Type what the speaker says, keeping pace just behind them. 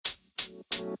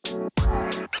Welcome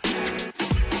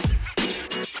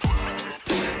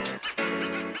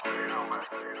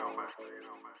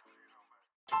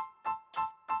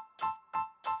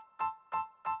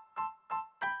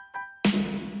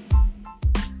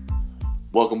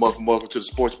to the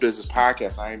Sports Business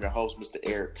Podcast. I am your host, Mr.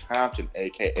 Eric Compton,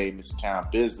 a.k.a. Mr. Town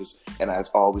Business. And as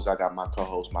always, I got my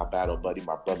co-host, my battle buddy,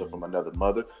 my brother from another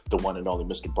mother, the one and only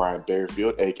Mr. Brian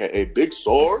Berryfield, a.k.a. Big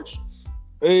Sarge.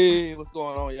 Hey, what's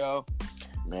going on, y'all?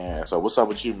 Man, so what's up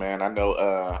with you, man? I know,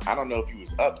 I don't know if you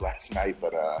was up last night,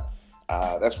 but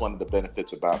that's one of the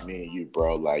benefits about me and you,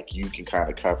 bro. Like, you can kind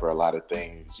of cover a lot of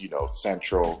things,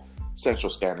 Central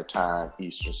Standard Time,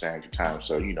 Eastern Standard Time.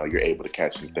 So, you're able to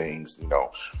catch some things,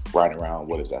 right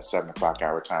around, 7 o'clock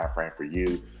hour time frame for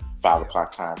you, 5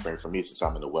 o'clock time frame for me since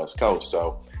I'm in the West Coast.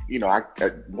 So,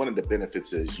 one of the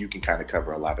benefits is you can kind of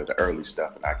cover a lot of the early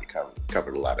stuff and I can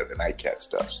cover a lot of the nightcat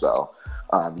stuff. So,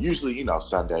 usually,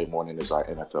 Sunday morning is our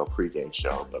NFL pregame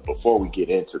show. But before we get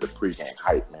into the pregame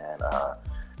hype, man,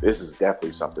 this is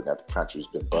definitely something that the country's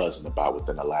been buzzing about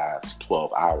within the last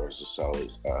 12 hours or so.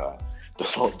 Is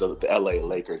the LA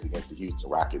Lakers against the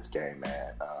Houston Rockets game,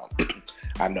 man.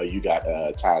 I know you got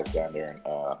ties down there in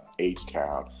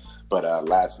H-Town, but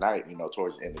last night,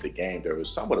 towards the end of the game, there was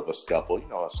somewhat of a scuffle,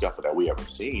 a scuffle that we haven't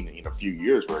seen in a few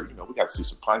years where, we got to see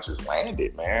some punches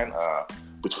landed, man,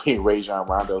 between Rajon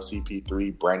Rondo,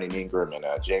 CP3, Brandon Ingram, and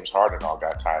James Harden all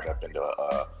got tied up into,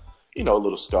 a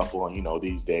little scuffle. And,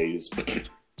 these days,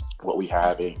 what we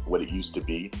have ain't what it used to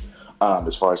be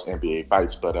as far as NBA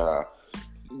fights. But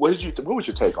what was your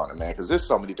take on it, man? Because there's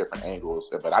so many different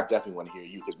angles, but I definitely want to hear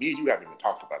you, because me and you haven't even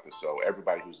talked about this. So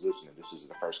everybody who's listening, this is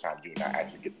the first time you and I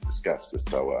actually get to discuss this.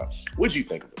 So what did you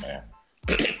think of it, man?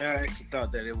 I actually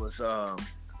thought that it was,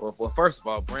 well, first of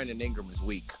all, Brandon Ingram is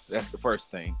weak. That's the first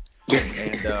thing.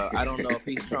 And I don't know if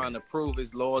he's trying to prove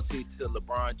his loyalty to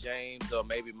LeBron James or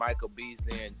maybe Michael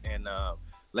Beasley and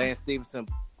Lance Stevenson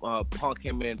punk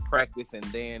him in practice, and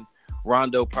then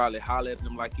Rondo probably hollered at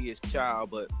him like he is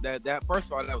child. But that first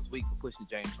of all, that was weak for pushing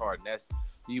James Harden. That's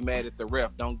you mad at the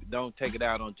ref. Don't take it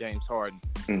out on James Harden.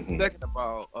 Mm-hmm. Second of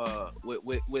all,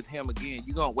 with him again,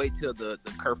 you're gonna wait till the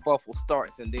kerfuffle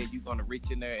starts, and then you're gonna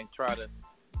reach in there and try to,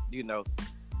 you're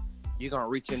gonna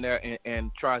reach in there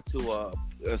and try to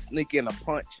sneak in a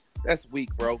punch. That's weak,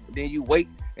 bro. Then you wait,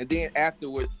 and then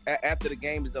afterwards, after the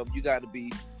game is over, you got to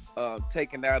be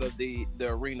taken out of the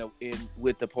arena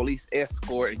with the police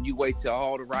escort, and you wait till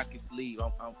all the Rockets leave.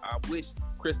 I wish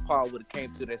Chris Paul would have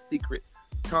came to that secret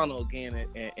tunnel again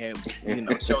and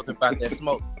showed them about that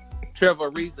smoke. Trevor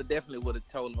Ariza definitely would have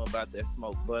told him about that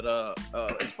smoke. But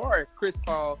as far as Chris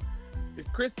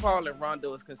Paul and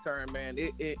Rondo is concerned, man,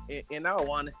 in all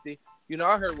honesty,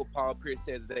 I heard what Paul Pierce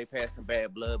said that they've had some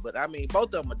bad blood, but I mean,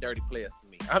 both of them are dirty players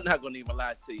to me. I'm not going to even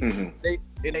lie to you.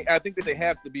 Mm-hmm. I think that they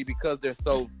have to be, because they're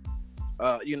so,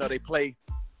 they play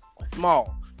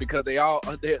small, because they're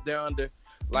under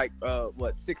like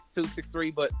 6'2",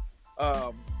 6'3", but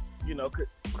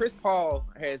Chris Paul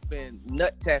has been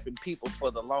nut tapping people for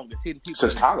the longest, hitting people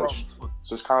since college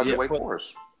at Wake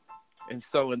Forest. And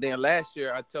then last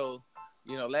year I said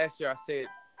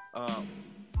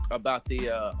about the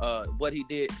what he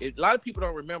did. A lot of people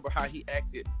don't remember how he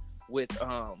acted with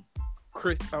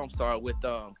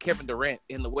Kevin Durant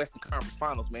in the Western Conference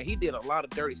Finals. Man, he did a lot of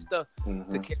dirty stuff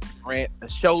to Kevin Durant. A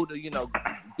shoulder,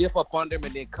 dip up under him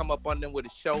and then come up under him with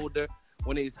his shoulder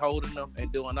when he's holding them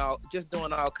and doing all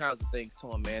kinds of things to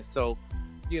him, man. So,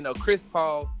 Chris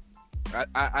Paul,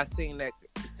 I seen that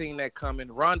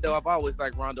coming. Rondo, I've always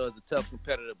liked Rondo as a tough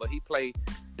competitor, but he played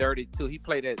dirty too. He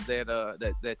played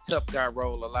that tough guy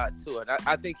role a lot too, and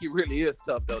I think he really is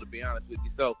tough, though, to be honest with you.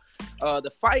 So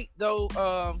the fight, though,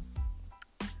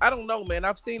 I don't know, man.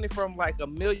 I've seen it from like a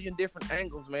million different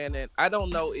angles, man, and I don't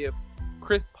know if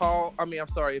if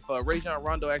Rajon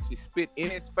Rondo actually spit in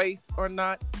his face or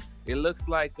not. It looks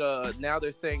like now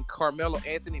they're saying Carmelo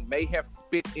Anthony may have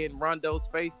spit in Rondo's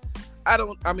face.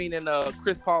 In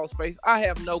Chris Paul's face. I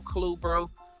have no clue, bro.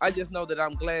 I just know that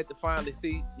I'm glad to finally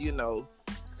see,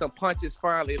 some punches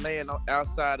finally laying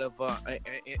outside of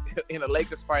in a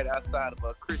Lakers fight outside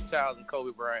of Chris Childs and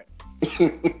Kobe Bryant.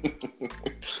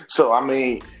 So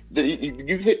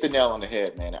you hit the nail on the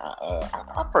head, man.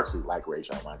 I personally like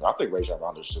Rajon Rondo. I think Rajon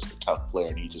Rondo is just a tough player,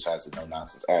 and he just has a no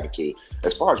nonsense attitude.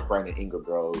 As far as Brandon Ingram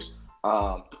goes,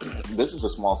 this is a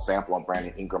small sample on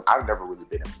Brandon Ingram. I've never really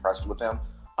been impressed with him.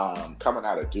 Coming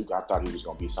out of Duke, I thought he was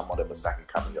going to be somewhat of a second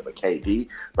coming of a KD,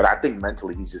 but I think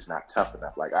mentally he's just not tough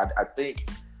enough. Like I think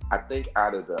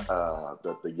out of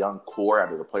the young core,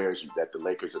 out of the players that the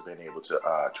Lakers have been able to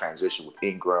transition with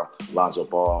Ingram, Lonzo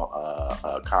Ball,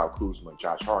 Kyle Kuzma, and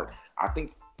Josh Hart, I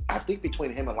think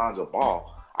between him and Lonzo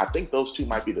Ball, I think those two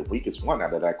might be the weakest one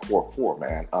out of that core four,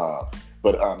 man.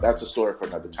 But that's a story for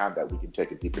another time that we can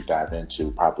take a deeper dive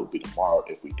into, probably tomorrow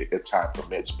if time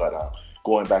permits. But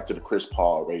going back to the Chris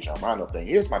Paul, Rajon Rondo thing,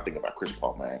 here's my thing about Chris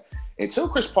Paul, man. Until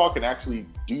Chris Paul can actually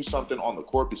do something on the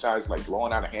court besides like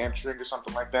blowing out a hamstring or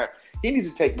something like that, he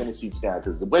needs to take many seats down,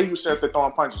 because the way he was set there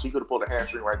throwing punches, he could have pulled a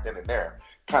hamstring right then and there,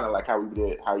 kind of like how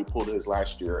he pulled his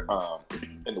last year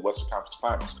in the Western Conference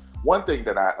Finals. One thing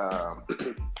that I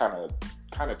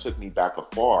kind of took me back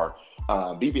afar.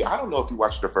 BB, I don't know if you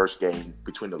watched the first game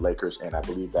between the Lakers and I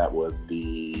believe that was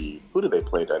who did they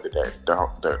play the other day?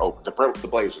 The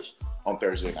Blazers on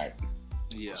Thursday night.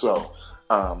 Yeah. So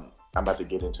I'm about to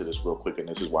get into this real quick, and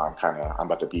this is why I'm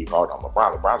about to be hard on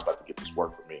LeBron. LeBron's about to get this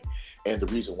work for me, and the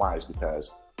reason why is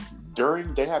because they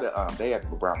had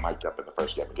LeBron mic'd up in the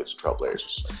first game against the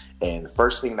Trailblazers, and the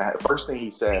first thing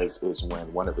he says is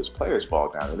when one of his players fall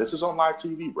down, and this is on live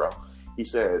TV, bro. He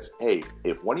says, hey,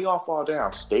 if one of y'all fall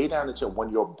down, stay down until one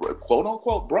of your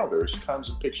quote-unquote brothers comes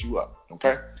and picks you up,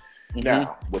 okay? Mm-hmm.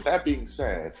 Now, with that being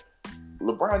said,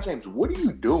 LeBron James, what are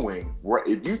you doing?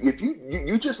 If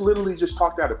you just literally just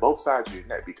talked out of both sides of your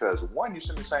neck, because one, you're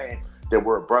simply saying that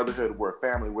we're a brotherhood, we're a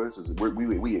family,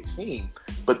 we a team,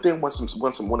 but then when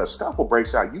a scuffle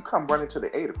breaks out, you come running to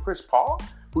the aid of Chris Paul,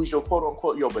 who's your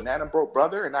quote-unquote your banana broke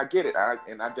brother, and I get it,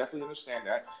 and I definitely understand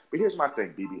that. But here's my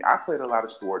thing, BB. I played a lot of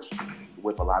sports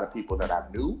with a lot of people that I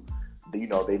knew. You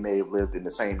know, they may have lived in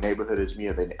the same neighborhood as me,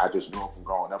 or I just knew them from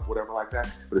growing up, whatever like that.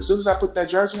 But as soon as I put that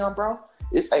jersey on, bro,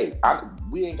 it's, hey,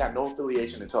 we ain't got no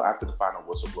affiliation until after the final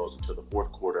whistle blows, until the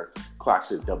fourth quarter, clock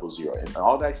hit 0-0. And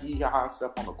all that hee-haw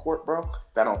stuff on the court, bro,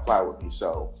 that don't fly with me.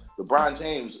 So LeBron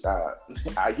James,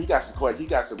 he got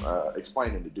some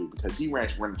explaining to do, because he ran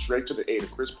straight to the aid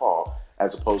of Chris Paul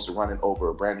as opposed to running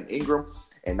over Brandon Ingram.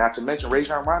 And not to mention,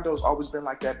 Rajon Rondo's always been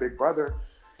like that big brother,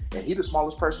 and he's the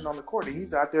smallest person on the court, and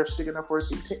he's out there sticking up for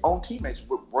his own teammates.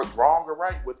 Wrong or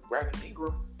right with Brandon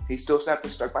Ingram, he still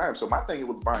stuck by him. So my thing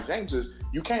with LeBron James is,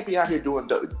 you can't be out here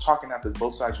talking after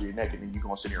both sides of your neck, and then you're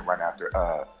going to sit here and run after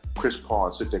Chris Paul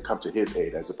and sit there and come to his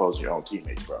aid as opposed to your own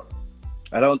teammates, bro.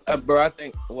 I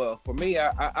think, well, for me,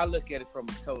 I look at it from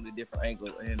a totally different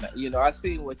angle. And, I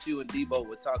see what you and Debo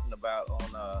were talking about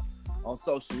on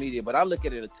social media, but I look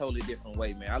at it a totally different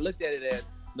way, man. I looked at it as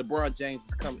LeBron James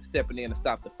is stepping in to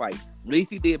stop the fight. At least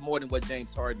he did more than what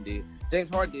James Harden did. James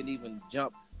Harden didn't even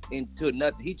jump into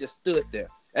nothing. He just stood there.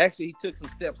 Actually, he took some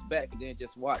steps back and then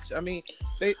just watched. I mean,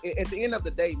 at the end of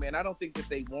the day, man, I don't think that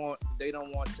they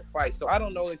don't want to fight. So I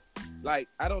don't know if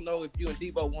you and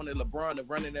Debo wanted LeBron to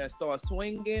run in there and start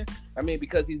swinging. I mean,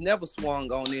 because he's never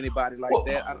swung on anybody like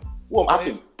that.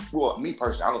 Me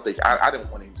personally, I don't think I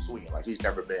didn't want him swinging. Like, he's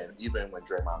never been, even when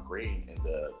Draymond Green in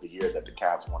the year that the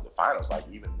Cavs won the finals, like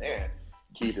even then,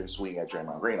 he didn't swing at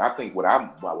Draymond Green. I think what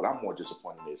I'm more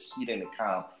disappointed is he didn't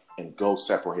come and go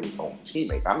separate his own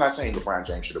teammates. I'm not saying LeBron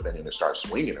James should have been in to start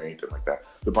swinging or anything like that.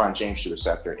 LeBron James should have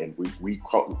sat there and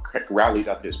rallied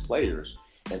up his players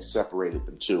and separated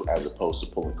them too, as opposed to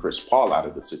pulling Chris Paul out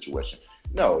of the situation.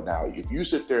 No, now if you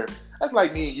sit there, that's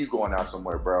like me and you going out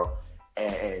somewhere, bro,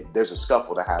 and there's a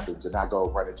scuffle that happens, and I go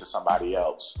run into somebody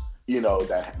else,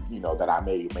 that I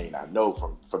may or may not know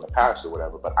from the past or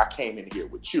whatever, but I came in here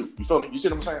with you. You feel me? You see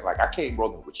what I'm saying? Like, I came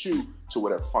rolling with you to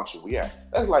whatever function we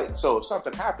at. That's like, so if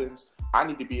something happens, I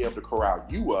need to be able to corral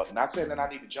you up. Not saying that I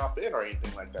need to jump in or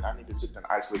anything like that. I need to sit there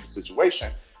and isolate the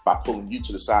situation by pulling you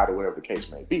to the side or whatever the case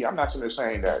may be. I'm not sitting there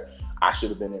saying that I should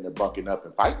have been in there bunking up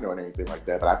and fighting or anything like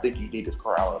that, but I think you need to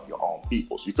corral up your own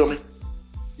peoples. You feel me?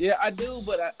 Yeah, I do,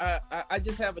 but I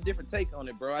just have a different take on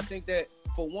it, bro. I think that,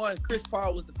 for one, Chris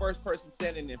Paul was the first person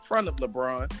standing in front of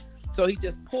LeBron, so he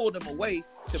just pulled him away.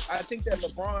 I think that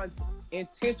LeBron's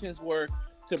intentions were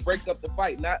to break up the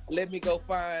fight, not let me go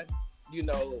find,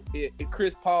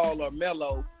 Chris Paul or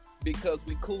Melo because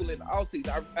we cool in the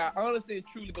offseason. I honestly and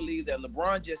truly believe that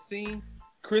LeBron just seen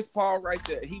Chris Paul right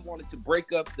there. He wanted to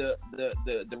break up the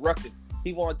ruckus.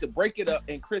 He wanted to break it up,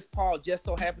 and Chris Paul just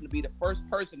so happened to be the first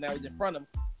person that was in front of him,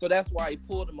 so that's why he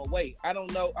pulled him away. I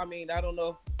don't know. I mean, I don't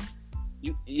know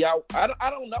if I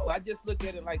don't know. I just look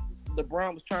at it like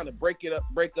LeBron was trying to break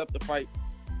up the fight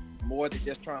more than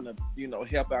just trying to,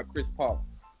 help out Chris Paul.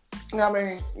 I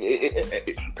mean,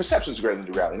 perception's greater than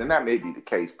the reality, and that may be the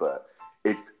case. But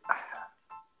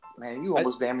you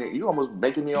almost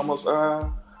making me almost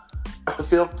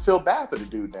feel bad for the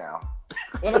dude now.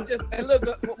 What I'm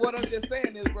just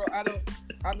saying is, bro,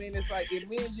 it's like if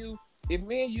me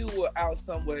and you were out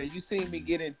somewhere, you seen me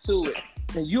get into it,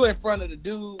 and you in front of the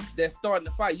dude that's starting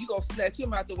the fight, you gonna snatch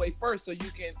him out the way first so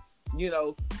you can,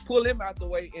 pull him out the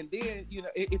way, and then,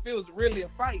 if it was really a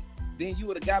fight, then you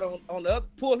would have got on the other,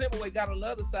 pulled him away, got on the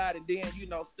other side, and then,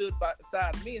 stood by the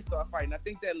side of me and started fighting. I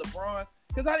think that LeBron,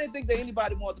 because I didn't think that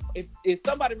anybody wanted to, if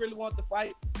somebody really wanted to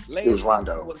fight, it was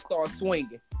Rondo. Would have started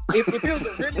swinging. If it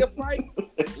was really a fight,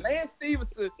 Lance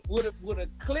Stevenson would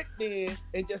have clicked in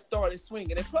and just started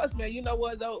swinging. And plus, man, you know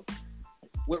what, though?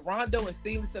 With Rondo and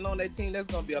Stevenson on that team, there's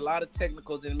going to be a lot of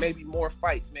technicals and maybe more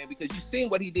fights, man, because you've seen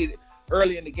what he did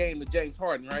early in the game with James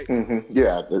Harden, right? Mm-hmm.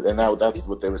 Yeah, and that's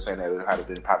what they were saying, that it had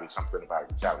been probably something about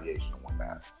retaliation and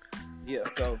whatnot. Yeah,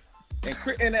 so,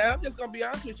 and I'm just going to be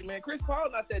honest with you, man. Chris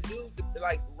Paul not that dude,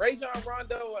 like Rajon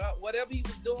Rondo, whatever he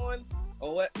was doing,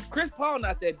 or what. Chris Paul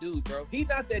not that dude, bro. He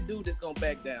not that dude that's going to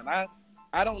back down.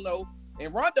 I don't know.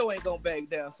 And Rondo ain't going to back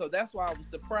down, so that's why I was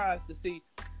surprised to see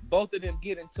both of them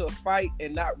get into a fight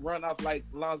and not run off like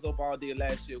Lonzo Ball did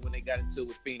last year when they got into it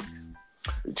with Phoenix.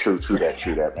 True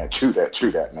that, man. True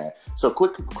that, man. So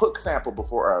quick sample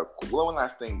before, one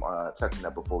last thing, touching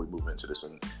that before we move into this.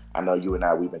 And I know you and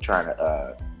I, we've been trying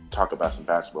to talk about some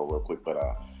basketball real quick, but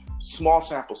small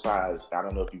sample size. I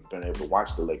don't know if you've been able to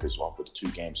watch the Lakers off of the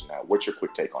 2 games now. What's your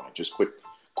quick take on it? Just quick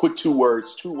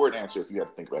 2-word answer if you had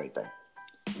to think about anything.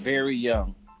 Very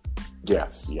young.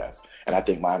 Yes. And I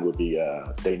think mine would be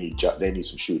they need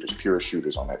some shooters, pure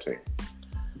shooters on that team.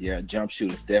 Yeah, jump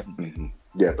shooters, definitely. Mm-hmm.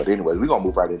 Yeah, but anyways, we're gonna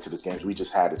move right into this game. We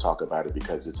just had to talk about it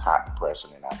because it's hot and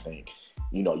pressing, and I think,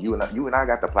 you and I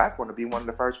got the platform to be one of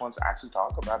the first ones to actually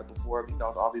talk about it before,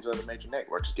 all these other major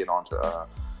networks get onto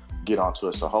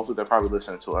it. So hopefully they're probably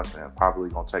listening to us and probably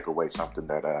gonna take away something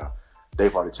that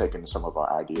they've already taken some of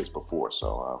our ideas before.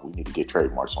 So we need to get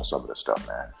trademarks on some of this stuff,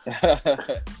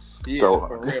 man. Yeah,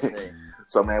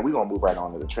 so man, we're going to move right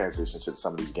on to the transition to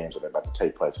some of these games that are about to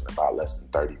take place in about less than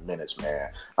 30 minutes, man.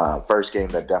 First game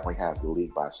that definitely has the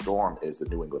league by storm is the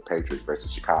New England Patriots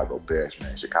versus Chicago Bears,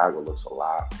 man. Chicago looks a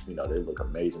lot. They look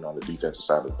amazing on the defensive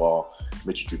side of the ball.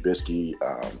 Mitchell Trubisky,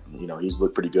 he's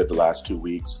looked pretty good the last 2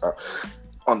 weeks.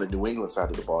 On the New England side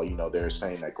of the ball, they're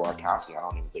saying that Gronkowski, I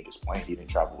don't even think is playing. He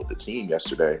didn't travel with the team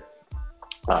yesterday,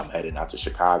 heading out to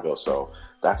Chicago. So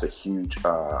that's a huge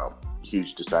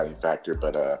deciding factor.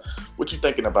 But what you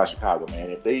thinking about Chicago,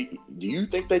 man? Do you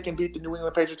think they can beat the New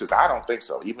England Patriots? Because I don't think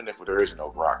so, even if there is no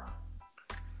Gronk.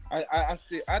 I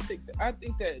think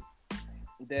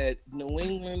that New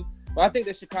England. Well, I think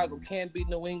that Chicago can beat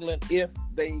New England if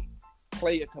they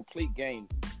play a complete game.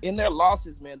 In their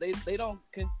losses, man, they don't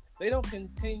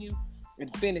continue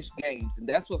and finish games, and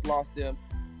that's what's lost them.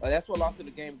 That's what lost in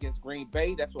the game against Green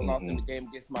Bay. That's what lost in the game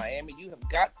against Miami. You have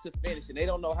got to finish, and they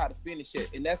don't know how to finish it.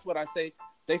 And that's what I say.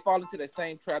 They fall into that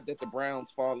same trap that the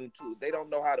Browns fall into. They don't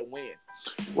know how to win.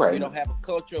 Right. You don't have a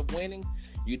culture of winning.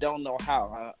 You don't know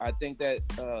how. I think that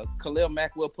Khalil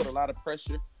Mack will put a lot of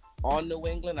pressure on New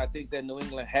England. I think that New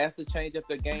England has to change up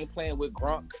their game plan with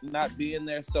Gronk not being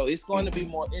there. So it's going to be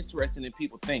more interesting than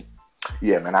people think.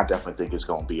 Yeah, man, I definitely think it's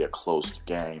going to be a close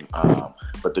game.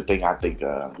 But the thing I think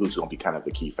who's going to be kind of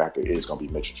the key factor is going to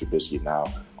be Mitchell Trubisky. Now,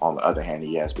 on the other hand,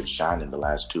 he has been shining the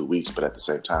last 2 weeks, but at the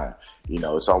same time,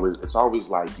 it's always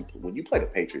like when you play the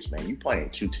Patriots, man, you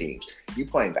playing 2 teams. You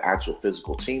playing the actual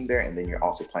physical team there, and then you're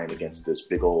also playing against this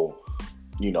big old,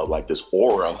 like this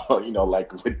aura,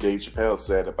 like what Dave Chappelle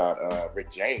said about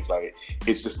Rick James. Like,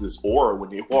 it's just this aura when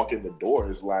you walk in the door.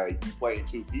 It's like you playing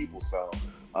 2 people, so.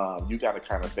 You got to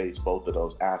kind of face both of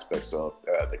those aspects. So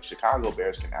if the Chicago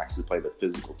Bears can actually play the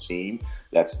physical team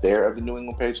that's there of the New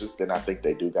England Patriots, then I think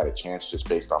they do got a chance just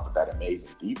based off of that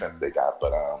amazing defense they got.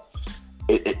 But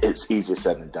it's easier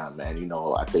said than done, man.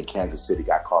 I think Kansas City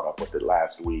got caught up with it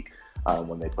last week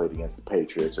when they played against the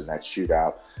Patriots in that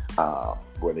shootout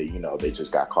where they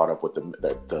just got caught up with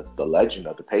the legend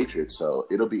of the Patriots. So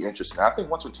it'll be interesting. I think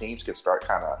once when teams can start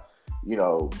kind of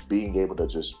being able to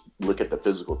just look at the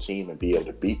physical team and be able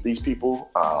to beat these people,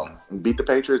 and beat the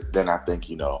Patriots, then I think,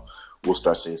 we'll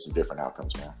start seeing some different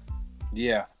outcomes, man.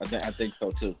 Yeah, I think so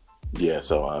too. Yeah,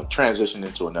 so transition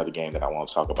into another game that I want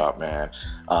to talk about, man,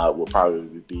 will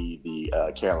probably be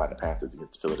the Carolina Panthers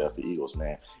against the Philadelphia Eagles,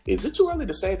 man. Is it too early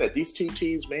to say that these 2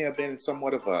 teams may have been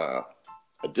somewhat of a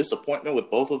disappointment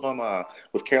with both of them,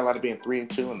 with Carolina being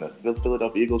 3-2 and the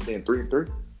Philadelphia Eagles being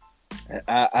 3-3?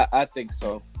 I think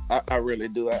so. I really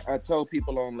do. I told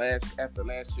people after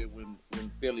last year when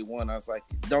Philly won, I was like,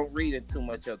 don't read in too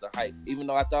much of the hype. Even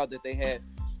though I thought that they had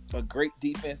a great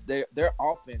defense, their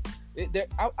offense.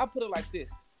 I put it like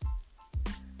this: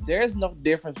 there's no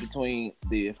difference between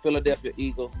the Philadelphia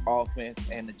Eagles offense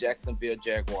and the Jacksonville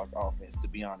Jaguars offense. To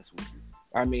be honest with you,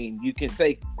 I mean, you can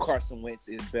say Carson Wentz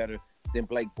is better than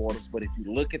Blake Bortles, but if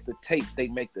you look at the tape, they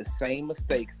make the same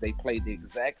mistakes. They play the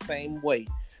exact same way.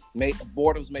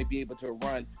 Bortles may be able to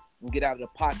run and get out of the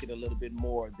pocket a little bit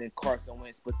more than Carson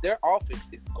Wentz. But their offense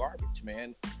is garbage,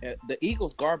 man. The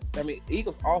Eagles'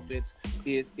 Eagles' offense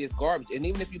is garbage. And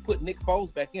even if you put Nick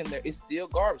Foles back in there, it's still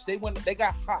garbage. They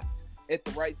got hot at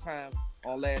the right time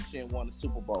on last year and won the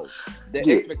Super Bowl. The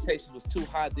expectations was too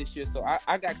high this year, so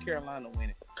I got Carolina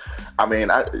winning. I mean,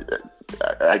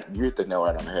 you hit the nail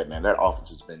right on the head, man. That offense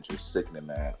has been just sickening,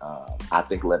 man. I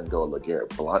think letting go of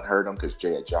LeGarrette Blount hurt him because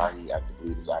Jay Ajayi, I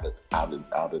believe, is out of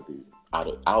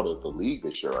the league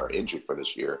this year or injured for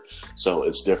this year. So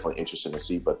it's definitely interesting to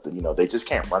see. But they just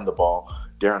can't run the ball.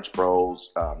 Darren Sproles,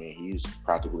 he's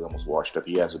practically almost washed up.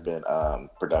 He hasn't been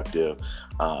productive.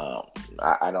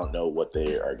 I don't know what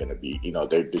they are going to be.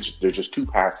 They're just too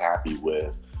pass happy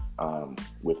with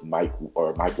Mike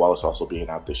Wallace also being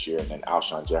out this year, and then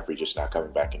Alshon Jeffrey just not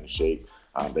coming back into shape.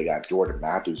 They got Jordan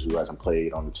Matthews, who hasn't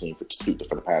played on the team for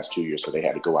the past 2 years, so they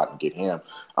had to go out and get him.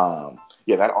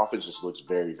 That offense just looks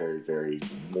very, very, very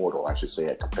mortal, I should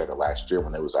say, compared to last year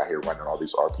when they was out here running all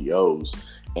these RPOs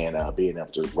and being able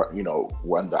to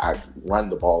run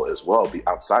the ball as well, be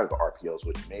outside of the RPOs,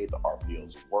 which made the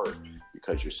RPOs work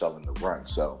because you're selling the run.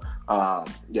 So,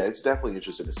 it's definitely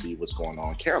interesting to see what's going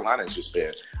on. Carolina's just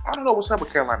been, I don't know what's up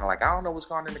with Carolina. Like, I don't know what's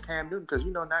going on into Cam Newton because,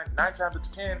 nine times out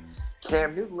of 10,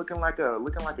 Cam Newton looking like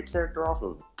a character off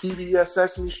of PBS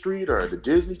Sesame Street or the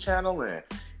Disney Channel and,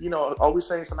 always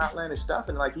saying some outlandish stuff.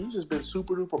 And, like, he's just been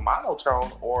super duper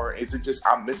monotone, or is it just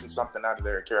I'm missing something out of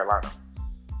there in Carolina?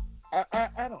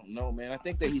 I don't know, man. I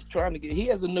think that he's trying to he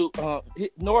has a new,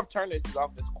 Norv Turner is his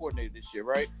offense coordinator this year,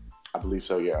 right? I believe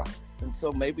so, yeah. And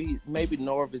so maybe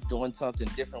Norv is doing something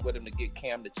different with him to get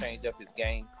Cam to change up his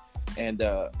game, and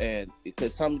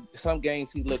because some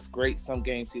games he looks great, some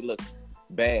games he looks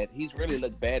bad. He's really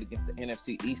looked bad against the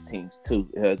NFC East teams too.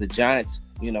 The Giants,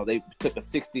 they took a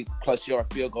 60+ yard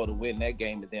field goal to win that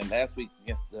game, and then last week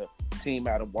against the team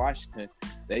out of Washington,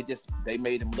 they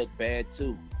made him look bad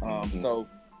too. So,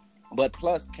 but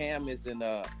plus Cam isn't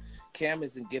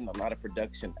getting a lot of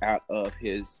production out of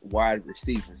his wide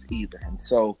receivers either, and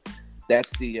so.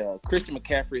 That's the Christian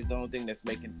McCaffrey is the only thing that's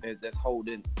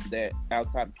holding that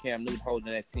outside of Cam Newton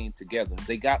holding that team together.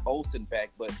 They got Olsen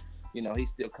back, but he's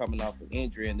still coming off an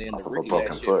injury, and then the rookie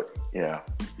broken foot. Yeah,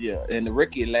 and the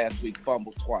rookie last week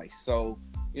fumbled twice. So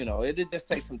it just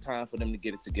takes some time for them to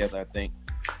get it together, I think.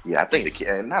 Yeah, I think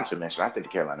not to mention, I think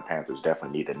the Carolina Panthers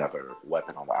definitely need another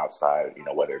weapon on the outside.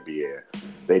 Whether it be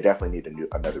they definitely need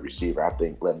another receiver. I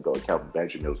think letting go of Kelvin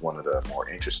Benjamin was one of the more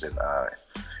interesting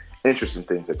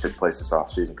things that took place this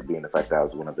offseason, could be in the fact that I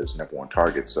was one of his number one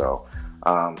targets. So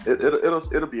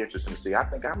it'll be interesting to see. I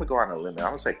think I'm gonna go out on a limb. I'm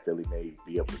gonna say Philly may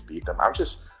be able to beat them. I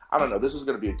don't know. This is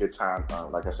gonna be a good time.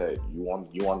 Like I said, you on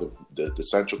the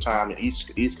Central Time and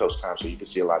East Coast time, so you can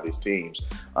see a lot of these teams.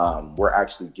 We're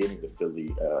actually getting the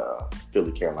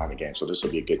Philly Carolina game, so this will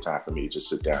be a good time for me to just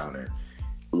sit down and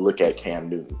look at Cam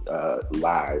Newton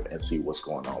live and see what's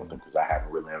going on with him, because I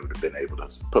haven't really ever been able to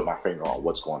put my finger on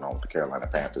what's going on with the Carolina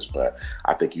Panthers. But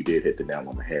I think you did hit the nail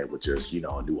on the head with just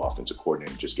a new offensive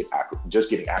coordinator, just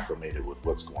getting acclimated with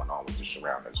what's going on with the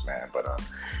surroundings, man. But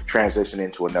transition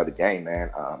into another game,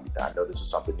 man. I know this is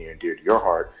something near and dear to your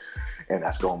heart, and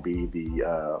that's going to be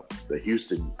the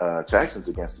Houston Texans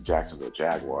against the Jacksonville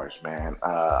Jaguars, man.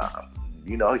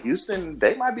 Houston,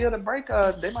 they might be able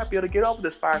to they might be able to get over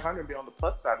this 500, be on the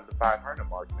plus side of the 500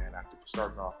 mark, man. After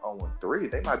starting off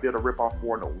 0-3, they might be able to rip off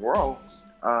 4 in a row,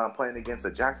 playing against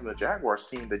a Jacksonville Jaguars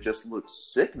team that just looks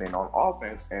sickening on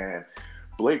offense, and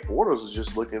Blake Bortles is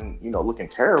just looking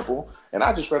terrible. And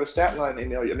I just read a stat line,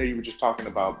 and I know you were just talking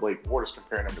about Blake Bortles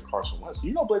comparing him to Carson Wentz.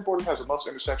 Blake Bortles has the most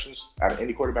interceptions out of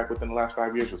any quarterback within the last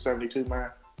 5 years with 72,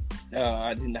 man.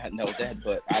 I did not know that,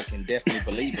 but I can definitely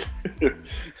believe it.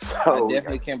 So I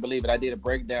definitely can believe it. I did a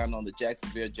breakdown on the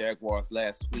Jacksonville Jaguars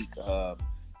last week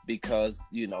because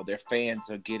their fans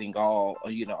are getting all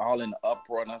in the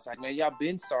uproar, and I was like, man, y'all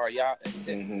been sorry, y'all.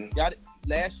 Y'all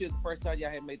last year, the first time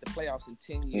y'all had made the playoffs in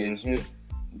 10 years.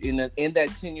 In that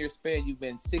 10-year span, you've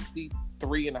been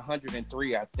 63 and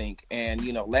 103, I think. And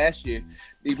last year,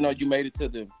 even though you made it to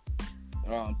the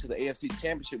AFC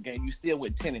Championship game, you still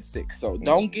went 10-6. So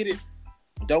don't get it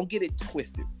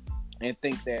twisted and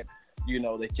think that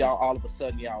that y'all all of a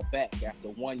sudden y'all back after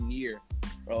 1 year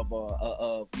of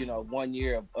 1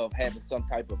 year of having some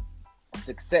type of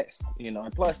success. And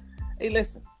plus, hey,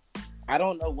 listen, I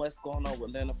don't know what's going on with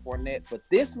Leonard Fournette, but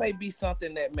this may be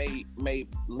something that may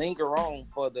linger on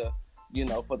for the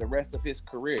rest of his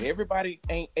career. Everybody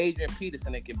ain't Adrian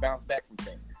Peterson that can bounce back from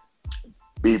things.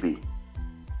 BB,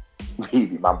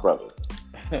 my brother.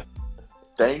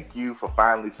 Thank you for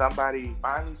finally somebody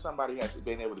has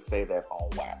been able to say that on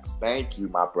wax. Thank you,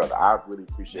 my brother. I really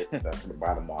appreciate that from the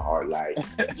bottom of my heart. Like,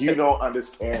 you don't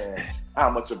understand how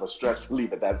much of a stress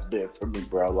reliever that's been for me,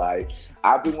 bro. Like,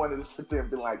 I've been wanting to sit there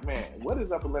and be like, man, what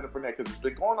is up with Leonard Fournette? Because it's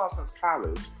been going on since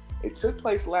college. It took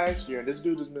place last year, and this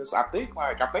dude has missed. I think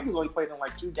he's only played in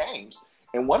like 2 games.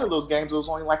 And one of those games was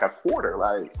only like a quarter.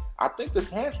 Like, I think this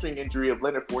hamstring injury of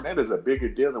Leonard Fournette is a bigger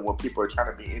deal than what people are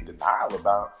trying to be in denial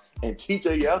about. And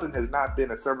TJ Yeldon has not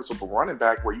been a serviceable running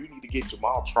back where you need to get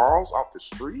Jamal Charles off the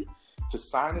street to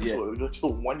sign him to a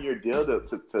 1-year deal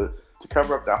to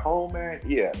cover up that hole, man.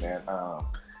 Yeah, man.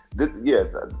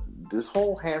 This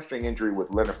whole hamstring injury with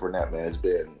Leonard Fournette, man, has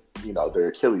been, their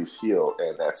Achilles heel,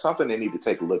 and that's something they need to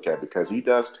take a look at because he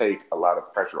does take a lot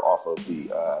of pressure off of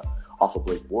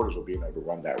Blake Bortles with being able to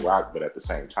run that rock. But at the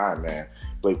same time, man,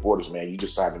 Blake Bortles, man, you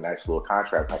just signed a nice little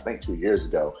contract, I think 2 years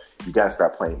ago. You got to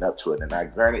start playing up to it. And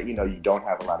granted, you don't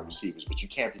have a lot of receivers, but you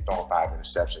can't be throwing 5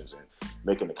 interceptions and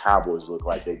making the Cowboys look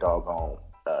like they doggone.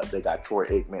 They got Troy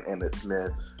Aikman, Emmitt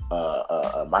Smith,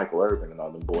 Michael Irvin, and all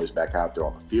them boys back out there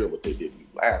on the field what they did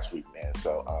last week, man.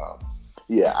 So,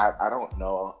 I don't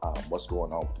know what's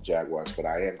going on with the Jaguars, but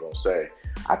I am going to say,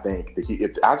 I think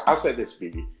I'll say this,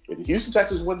 Phoebe. If the Houston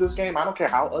Texans win this game, I don't care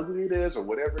how ugly it is or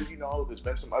whatever, there's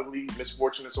been some ugly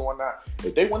misfortunes and whatnot.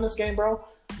 If they win this game, bro,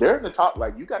 they're in the top.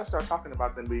 Like, you got to start talking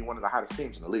about them being one of the hottest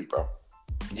teams in the league, bro.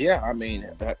 Yeah, I mean,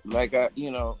 like I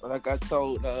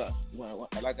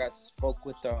spoke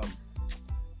with,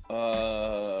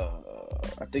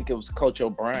 I think it was Coach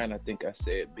O'Brien. I think I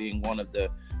said being one of the,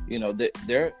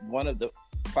 they're one of the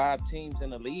 5 teams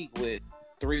in the league with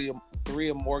three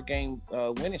or more game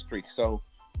winning streaks. So,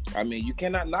 I mean, you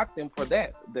cannot knock them for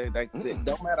that.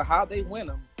 No matter how they win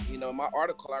them, my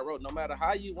article I wrote, no matter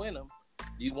how you win them,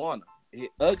 you won them.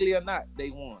 Ugly or not,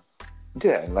 they won.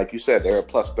 Yeah, and like you said, they're a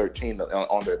plus 13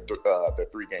 on their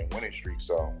 3-game winning streak.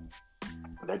 So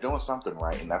they're doing something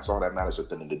right, and that's all that matters at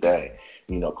the end of the day.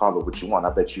 Call it what you want. I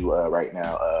bet you right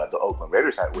now the Oakland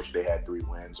Raiders which they had 3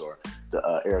 wins, or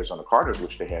the Arizona Cardinals,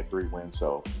 which they had 3 wins.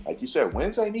 So, like you said,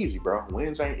 wins ain't easy, bro.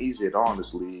 Wins ain't easy at all in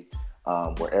this league,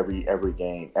 where every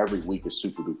game, every week is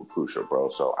super duper crucial, bro.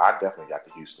 So I definitely got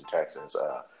the Houston Texans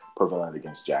prevailing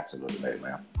against Jacksonville today,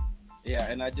 man.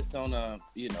 Yeah, and I just don't,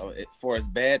 for as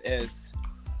bad as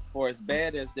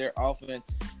their offense,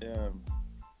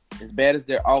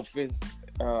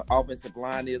 offensive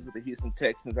line is with the Houston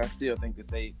Texans, I still think that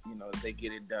they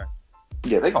get it done.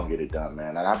 Yeah, they're gonna get it done,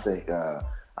 man. And I think the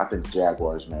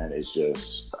Jaguars, man, is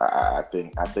just I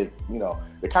think they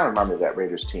kind of remind me of that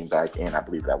Raiders team back in, I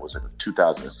believe that was in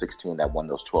 2016, that won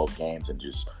those 12 games and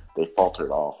just they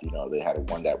faltered off. They had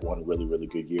that one really, really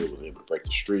good year, was able to break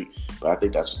the streak. But I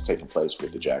think that's what's taking place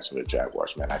with the Jacksonville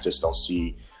Jaguars, man. I just don't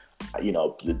see,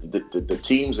 the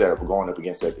teams that are going up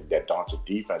against that daunting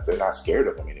defense, they're not scared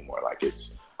of them anymore. Like,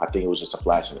 I think it was just a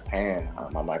flash in the pan.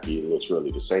 I might be a little too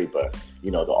early to say, but,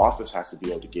 the offense has to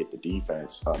be able to get the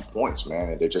defense points,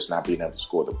 man, and they're just not being able to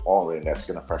score the ball, and that's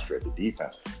going to frustrate the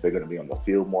defense. They're going to be on the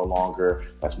field more longer.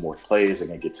 That's more plays. They're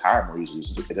going to get tired more easily.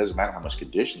 It doesn't matter how much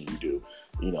conditioning you do.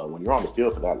 When you're on the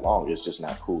field for that long, it's just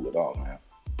not cool at all, man.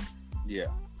 Yeah.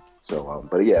 So,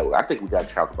 but yeah, I think we got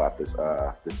to talk about this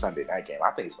Sunday night game.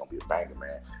 I think it's going to be a banger,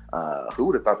 man. Who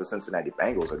would have thought the Cincinnati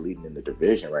Bengals are leading in the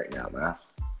division right now, man?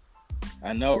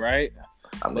 I know, right?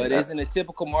 But isn't it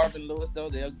typical Marvin Lewis, though?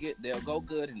 They'll go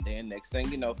good, and then next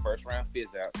thing you know, first round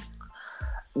fizz out.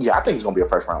 Yeah, I think it's going to be a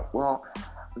first round. Well,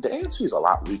 the AFC is a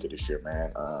lot weaker this year,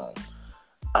 man.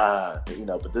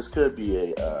 But this could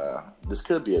be a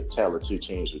tale of 2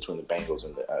 teams between the Bengals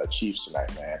and the Chiefs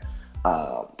tonight, man.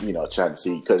 Trying to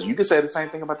see, because you could say the same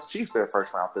thing about the Chiefs. Their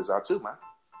first round fizz out too, man.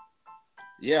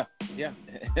 Yeah,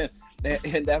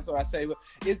 and that's what I say.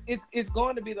 It's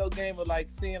going to be those games of like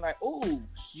seeing like, ooh,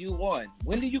 you won.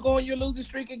 When do you go on your losing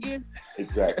streak again?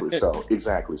 Exactly.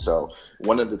 So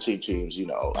one of the 2 teams,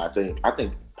 I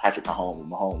think Patrick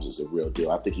Mahomes is a real deal.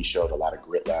 I think he showed a lot of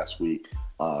grit last week.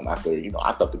 After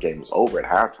I thought the game was over at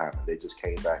halftime, and they just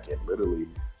came back and literally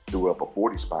threw up a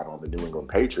 40 spot on the New England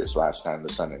Patriots last night in the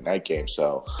Sunday night game.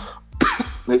 So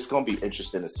it's going to be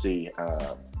interesting to see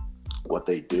what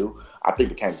they do. I think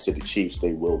the Kansas City Chiefs,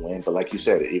 they will win. But like you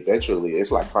said, eventually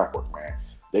it's like clockwork, man.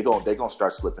 They're gonna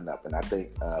start slipping up. And I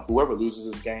think whoever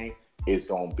loses this game is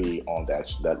going to be on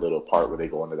that little part where they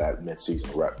go into that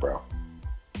midseason rut, bro.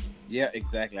 Yeah,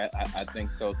 exactly. I think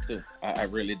so, too. I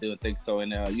really do think so.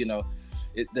 And, you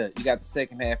got the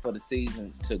second half of the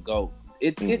season to go.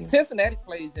 Cincinnati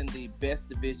plays in the best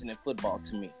division in football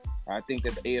to me. I think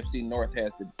that the AFC North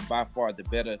has by far the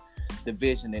better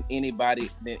division than any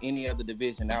other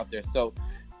division out there. So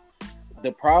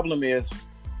the problem is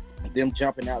them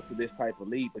jumping out to this type of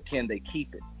lead, but can they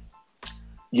keep it?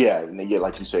 Yeah, and yeah,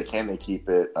 like you said, can they keep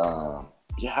it?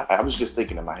 Yeah, I was just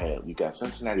thinking in my head, we got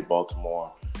Cincinnati,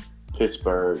 Baltimore,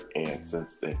 Pittsburgh, and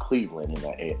Cleveland in the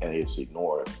AFC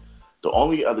North. The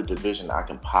only other division I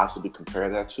can possibly compare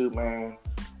that to, man,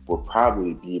 would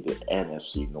probably be the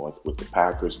NFC North with the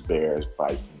Packers, Bears,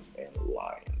 Vikings, and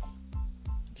Lions.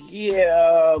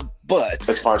 Yeah, but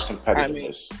as far as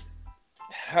competitiveness,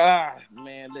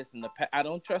 man, listen, I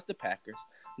don't trust the Packers.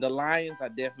 The Lions, I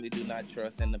definitely do not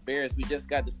trust, and the Bears. We just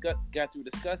got through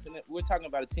discussing it. We're talking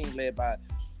about a team led by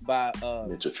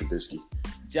Mitchell Trubisky,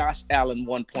 Josh Allen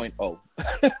 1.0.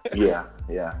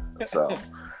 yeah. So,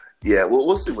 yeah,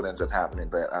 we'll see what ends up happening.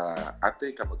 But I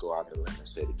think I'm gonna go out on a limb and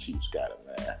say the Chiefs got it,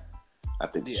 man. I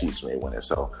think the Chiefs may win it.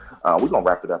 So we're gonna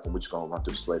wrap it up, and we're just gonna run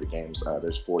through the slate of games.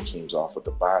 There's 4 teams off with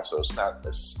the bye, so it's not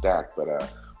a stack, but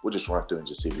we'll just run through and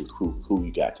just see who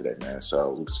you got today, man.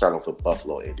 So we can start off with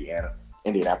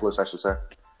Indianapolis, I should say.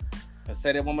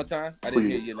 Say that one more time. I didn't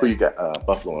hear you. Who you got?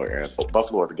 Buffalo against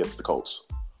the Colts.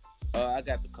 I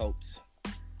got the Colts.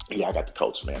 Yeah, I got the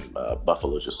Colts, man.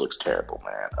 Buffalo just looks terrible,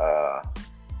 man.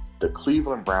 The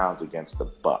Cleveland Browns against the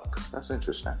Bucks. That's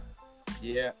interesting.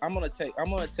 Yeah, I'm gonna take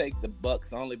the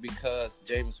Bucks only because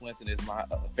Jameis Winston is my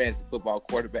fantasy football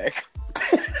quarterback.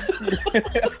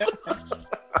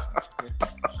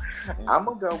 I'm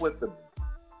gonna go with the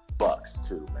Bucks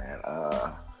too, man.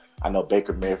 I know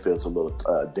Baker Mayfield's a little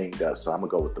dinged up, so I'm gonna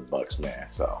go with the Bucks, man.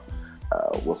 So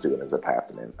we'll see what ends up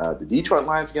happening. The Detroit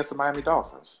Lions against the Miami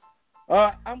Dolphins.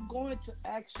 I'm going to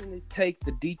actually take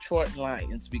the Detroit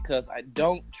Lions because I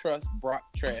don't trust Brock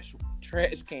Trash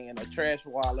Can or Trash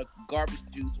Waller, garbage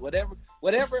juice, whatever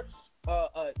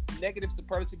negative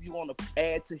superlative you want to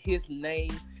add to his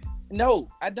name. No,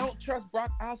 I don't trust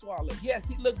Brock Osweiler. Yes,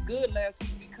 he looked good last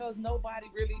week because nobody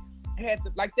really had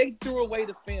they threw away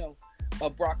the film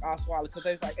of Brock Osweiler because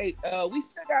they was like, hey, we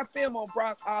still got film on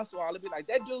Brock Osweiler. Be like,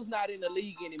 that dude's not in the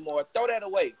league anymore. Throw that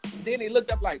away. And then he looked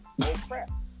up like, oh crap.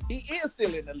 He is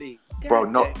still in the league.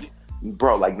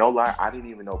 Bro, like no lie, I didn't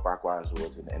even know Brock Osweiler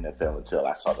was in the NFL until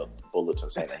I saw the bulletin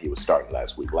saying that he was starting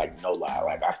last week. Like no lie,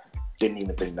 like I didn't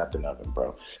even think nothing of him,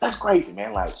 bro. That's crazy,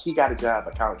 man. Like he got a job,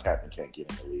 but Colin Kaepernick can't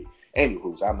get in the league.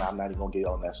 Anywho's, I'm not even gonna get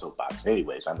on that soapbox.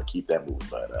 Anyways, I'm gonna keep that moving.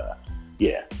 But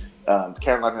yeah,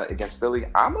 Carolina against Philly.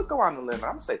 I'm gonna go on the limb.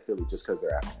 I'm gonna say Philly just because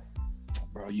they're at home.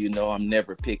 Bro, you know I'm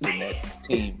never picking that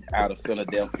team out of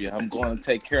Philadelphia. I'm going to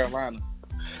take Carolina.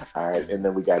 All right, and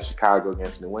then we got Chicago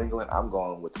against New England. I'm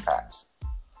going with the Pats.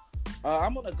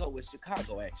 I'm going to go with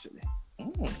Chicago, actually.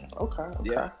 Okay.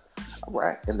 Yeah. All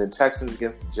right, and then Texans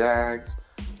against the Jags.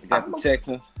 You got the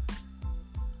Texans.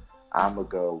 I'm going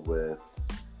to go with...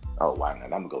 Oh, why not? I'm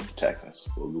going to go with the Texans.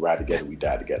 We ride together, we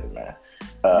die together, man.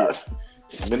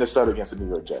 Minnesota against the New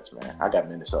York Jets, man. I got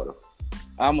Minnesota.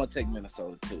 I'm going to take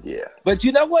Minnesota, too. Yeah. But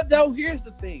you know what, though? Here's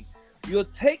the thing. You'll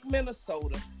take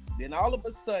Minnesota... Then all of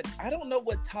a sudden, I don't know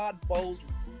what Todd Bowles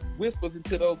whispers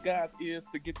into those guys' ears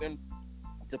to get them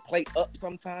to play up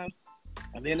sometimes.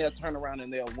 And then they'll turn around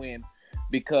and they'll win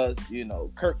because,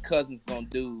 Kirk Cousins going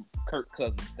to do Kirk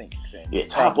Cousins things. Yeah,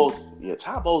 Todd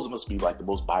Bowles must be like the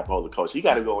most bipolar coach. He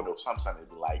got to go into some Sundays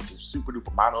be like just super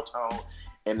duper monotone.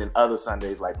 And then other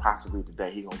Sundays, like possibly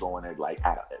today, he going to go in there like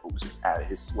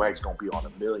his swag's going to be on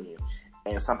 1,000,000.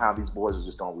 And somehow these boys are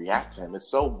just don't react to him. It's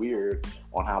so weird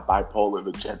on how bipolar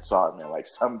the Jets are, man. Like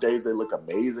some days they look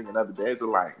amazing, and other days they're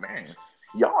like, man,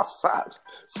 y'all suck.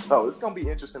 So it's gonna be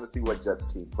interesting to see what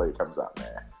Jets team play comes out,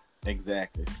 man.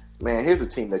 Exactly. Man, here's a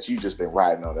team that you just been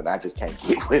riding on, and I just can't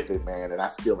get with it, man. And I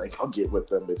still ain't gonna get with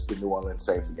them. It's the New Orleans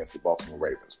Saints against the Baltimore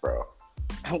Ravens, bro.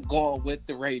 I'm going with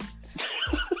the Ravens.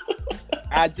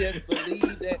 I just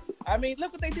believe that. I mean,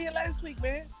 look what they did last week,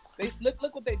 man.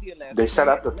 Look what they did last week. They shut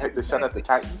out the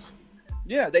Titans.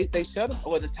 Yeah, they shut them.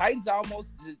 Or the Titans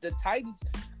almost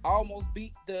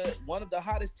beat one of the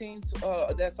hottest teams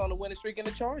that's on the winning streak in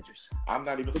the Chargers. I'm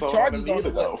not even sold on them either,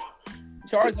 though.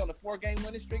 Chargers on a 4-game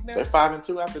winning streak now. They're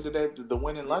 5-2 after the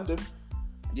win in London.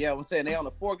 Yeah, I'm saying they on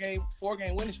a 4-game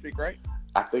winning streak, right?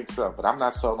 I think so, but I'm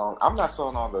not sold on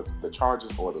the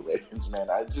Chargers or the Ravens, man.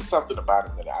 It's just something about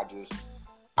them that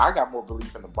I got more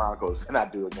belief in the Broncos than I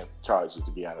do against the Chargers,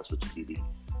 to be honest with you, BB.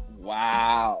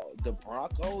 Wow. The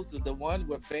Broncos are the one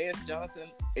with Vance Johnson.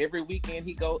 Every week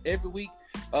before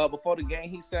the game,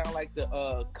 he sound like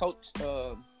the coach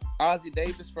Ozzie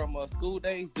Davis from School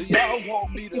Days. Do y'all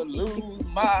want me to lose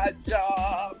my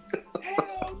job?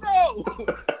 Hell no.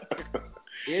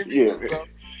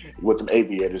 With them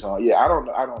aviators on. Yeah, I don't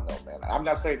know, man. I'm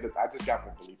not saying that I just got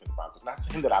more belief in the Broncos. I'm not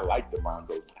saying that I like the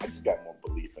Broncos. I just got more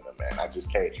belief in them, man.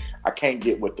 I can't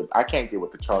get with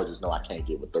the Chargers. No, I can't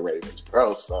get with the Ravens,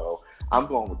 bro. So I'm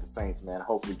going with the Saints, man.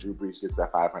 Hopefully Drew Brees gets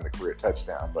that 500 career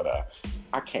touchdown. But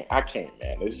I can't,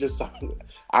 man. It's just something.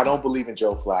 I don't believe in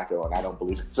Joe Flacco, and I don't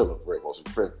believe in Phillip Rivers,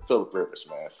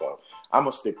 man. So I'm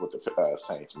gonna stick with the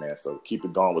Saints, man. So keep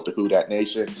it going with the Who Dat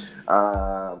Nation.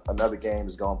 Another game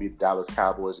is gonna be the Dallas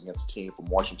Cowboys against a team from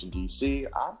Washington D.C.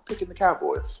 I'm picking the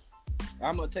Cowboys.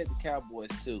 I'm gonna take the Cowboys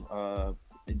too.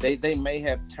 They may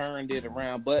have turned it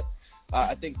around, but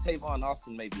I think Tavon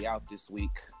Austin may be out this week,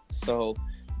 so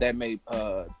that may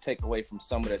take away from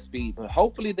some of that speed. But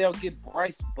hopefully they'll get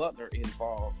Bryce Butler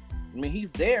involved. I mean,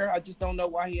 he's there. I just don't know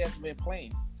why he hasn't been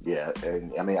playing. Yeah,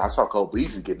 and I mean, I saw Cole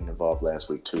Beasley getting involved last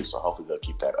week too, so hopefully they'll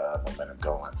keep that momentum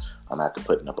going. I'm after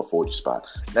putting up a 40 spot.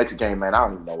 Next game, man, I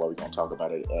don't even know what we're going to talk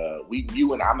about it.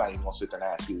 You and I'm not even going to sit there and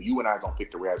ask you. You and I are going to pick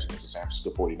the Rams against the San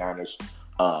Francisco 49ers.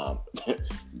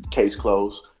 Case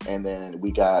closed. And then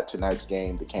we got tonight's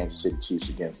game, the Kansas City Chiefs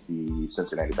against the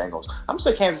Cincinnati Bengals. I'm going to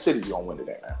say Kansas City's going to win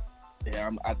today, man.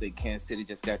 Yeah, I think Kansas City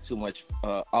just got too much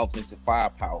offensive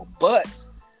firepower. But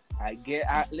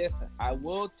listen, I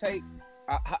will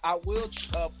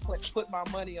put my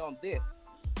money on this.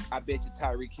 I bet you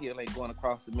Tyreek Hill ain't going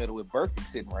across the middle with Burfict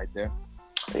sitting right there.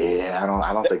 Yeah, I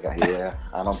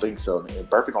don't think so.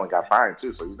 Burfict only got fined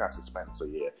too, so he's not suspended. So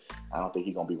yeah, I don't think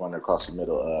he's gonna be running across the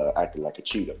middle, acting like a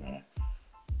cheetah, man.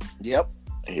 Yep.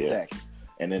 Yeah. Exactly.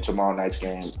 And then tomorrow night's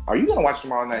game. Are you gonna watch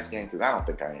tomorrow night's game? Because I don't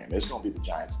think I am. It's gonna be the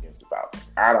Giants against the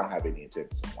Falcons. I don't have any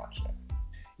intentions of watching that.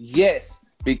 Yes,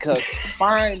 because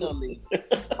finally,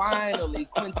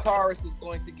 Quintaris is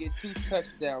going to get 2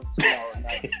 touchdowns tomorrow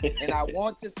night, and I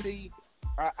want to see.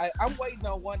 I'm waiting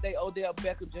on one day Odell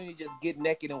Beckham Jr. just get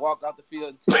naked and walk out the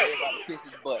field until everybody kiss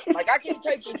his butt. Like, I can't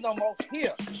take this no more.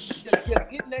 Here, just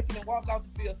get naked and walk out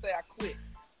the field, say I quit.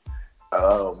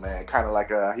 Oh man, kind of like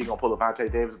he gonna pull a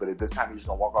Vontae Davis, but at this time he's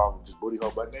gonna walk off with just booty hole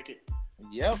butt naked.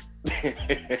 Yep.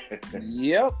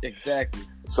 Yep, exactly.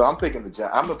 So I'm picking the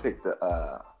Giants. I'm gonna pick the.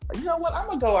 You know what? I'm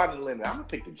gonna go out on a limb. I'm gonna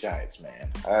pick the Giants,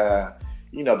 man.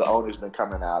 You know, the owner's been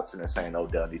coming out and they're saying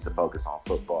Odell needs to focus on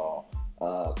football.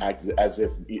 As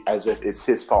if it's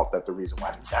his fault that the reason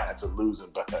why the Giants are losing,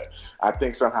 but I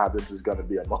think somehow this is going to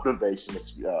be a motivation for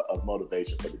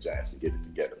the Giants to get it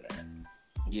together, man.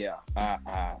 Yeah,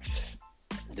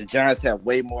 the Giants have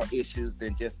way more issues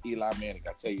than just Eli Manning.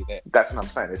 I tell you that. That's what I'm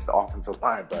saying. It's the offensive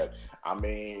line, but I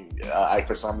mean,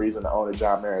 for some reason, the owner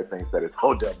John Mara thinks that it's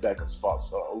Odell Beckham's fault.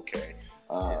 So okay.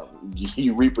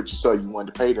 You reap what you sow. You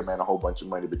wanted to pay the man a whole bunch of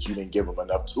money, but you didn't give him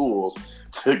enough tools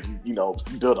to,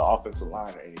 build an offensive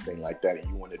line or anything like that. And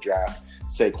you want to draft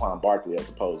Saquon Barkley as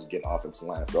opposed to getting an offensive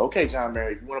line. So, okay, John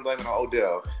Mary, if you want to blame it on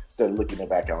Odell instead of looking it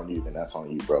back on you, then that's on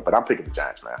you, bro. But I'm picking the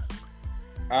Giants, man.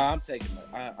 I'm taking it.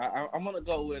 I'm gonna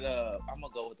go with the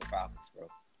Falcons, bro.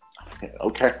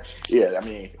 Okay, yeah. I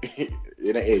mean,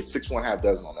 it's 6.5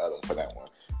 dozen on the other one for that one.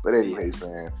 But anyways,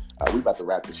 man, we about to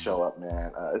wrap this show up,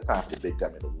 man. It's time for the Big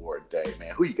Dummy Award Day,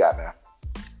 man. Who you got now?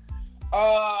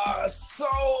 So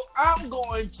I'm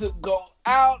going to go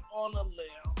out on a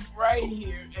limb right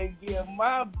here and give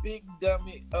my Big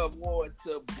Dummy Award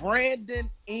to Brandon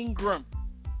Ingram.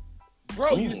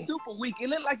 Bro, you're super weak. It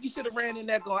looked like you should have ran in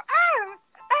there going,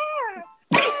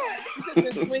 You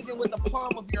just been swinging with the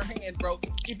palm of your hand, bro.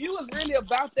 If you was really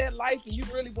about that life and you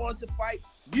really wanted to fight,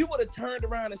 you would have turned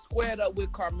around and squared up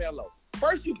with Carmelo.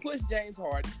 First, you push James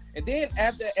Harden, and then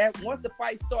once the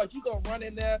fight starts, you gonna run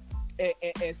in there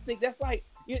and sneak. That's like,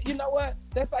 you know what?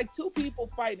 That's like 2 people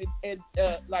fighting, and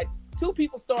like 2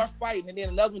 people start fighting, and then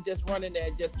another one just run in there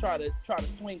and just try to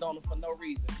swing on them for no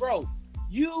reason, bro.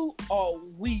 You are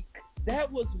weak.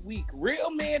 That was weak. Real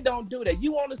men don't do that.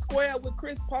 You want to square up with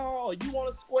Chris Paul, or you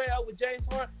want to square up with James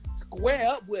Harden? Square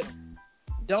up with him.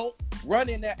 Don't run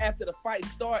in there after the fight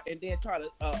start and then try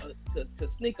to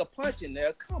sneak a punch in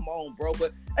there. Come on, bro.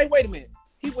 But hey, wait a minute.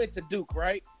 He went to Duke,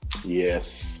 right?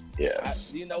 Yes.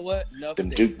 You know what? Them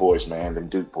Duke boys, man. Them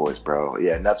Duke boys, bro.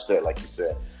 Yeah, enough said, like you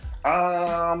said.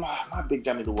 My Big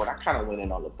Dummy Award, I kind of went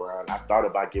in on LeBron. I thought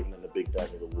about giving him the Big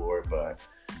Dummy Award, but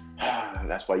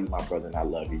that's why you're my brother and I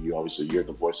love you. You're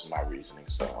the voice of my reasoning.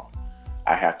 So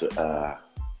I have to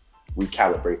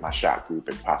recalibrate my shot group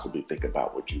and possibly think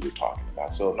about what you were talking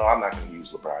about. So no, I'm not going to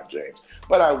use LeBron James,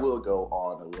 but I will go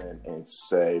on a limb and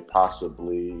say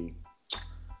possibly,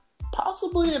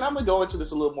 and I'm going to go into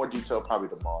this a little more detail probably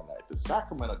tomorrow night. The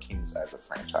Sacramento Kings as a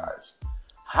franchise.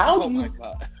 How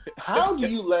do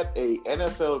you let a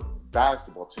NFL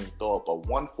basketball team throw up a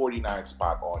 149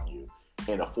 spot on you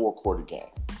in a 4-quarter game?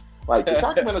 Like the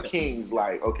Sacramento Kings,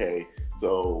 like, okay,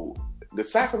 so the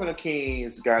Sacramento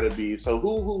Kings got to be, so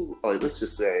who like, let's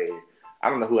just say, I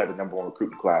don't know who had the number 1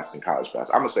 recruiting class in college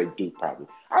basketball. I'm going to say Duke probably.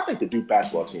 I think the Duke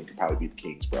basketball team could probably beat the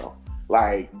Kings, bro.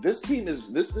 Like this team is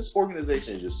this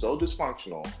organization is just so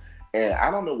dysfunctional. And I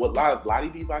don't know what Lottie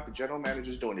Divac, the general manager,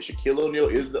 is doing. And Shaquille O'Neal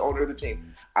is the owner of the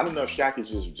team. I don't know if Shaq is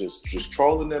just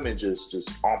trolling them and just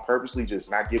on purposely just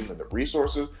not giving them the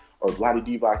resources, or if Lottie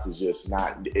Divac is just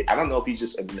not. I don't know if he's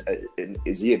just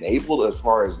is he enabled as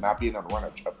far as not being able to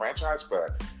run a franchise.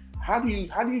 But how do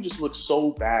you just look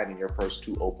so bad in your first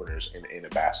two openers in a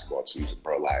basketball season,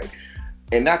 bro? Like,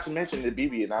 and not to mention the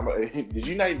BB.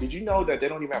 And did you know that they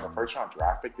don't even have a first round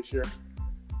draft pick this year?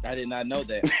 I did not know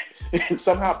that.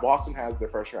 Somehow Boston has their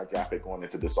first round draft pick going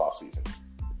into this offseason.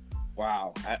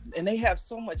 Wow. And they have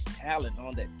so much talent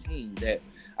on that team that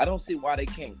I don't see why they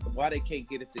can't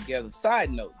get it together. Side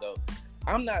note, though,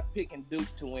 I'm not picking Duke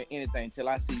to win anything until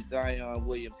I see Zion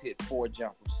Williams hit 4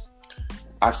 jumpers.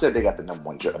 I said they got the number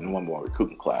one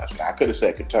recruiting class. Now, I could have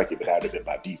said Kentucky, but that would have been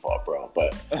by default, bro.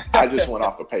 But I just went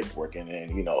off the paperwork. And then,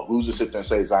 who's to sit there and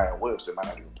say Zion Williamson might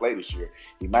not even play this year?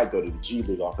 He might go to the G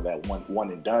League off of that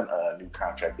one and done new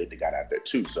contract that they got out there,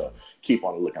 too. So keep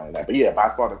on the lookout on that. But, yeah, by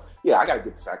far, I got to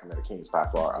get the Sacramento Kings by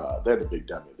far. They're the big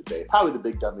dummy of the day. Probably the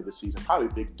big dummy of the season. Probably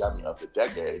the big dummy of the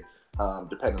decade.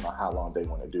 Depending on how long they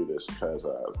want to do this, because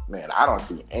man, I don't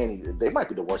see any. They might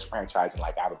be the worst franchise in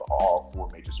out of all 4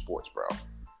 major sports, bro.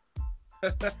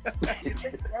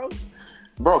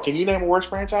 Bro, can you name a worse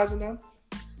franchise than them?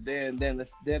 Than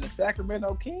the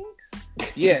Sacramento Kings?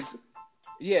 Yes.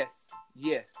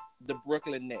 The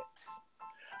Brooklyn Nets.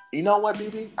 You know what,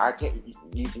 BB? I can't.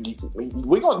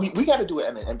 We got to do it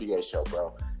in an NBA show,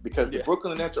 bro, because the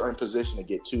Brooklyn Nets are in position to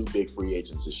get 2 big free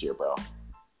agents this year, bro.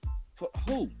 For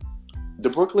who? The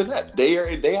Brooklyn Nets. They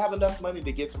have enough money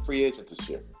to get some free agents this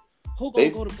year. Who gonna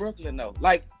go to Brooklyn though?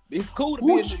 Like, it's cool to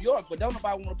be in New York, but don't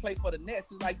nobody want to play for the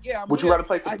Nets. It's like, yeah, would you rather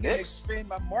play for the Knicks? I can expand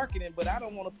my marketing, but I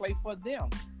don't want to play for them.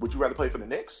 Would you rather play for the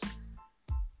Knicks?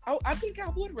 Oh, I think I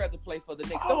would rather play for the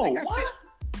Knicks. What?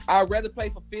 I'd rather play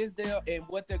for Fizdale and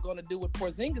what they're gonna do with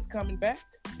Porzingis coming back.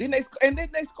 Then they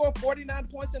scored 49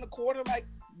 points in a quarter, like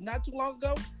not too long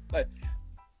ago. Like,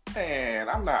 man,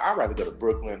 I'd rather go to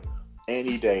Brooklyn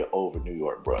any day over New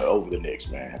York, bro, over the Knicks,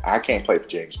 man. I can't play for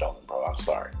James Dolan, bro. I'm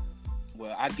sorry.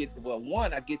 Well, I get to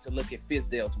look at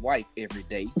Fizdale's wife every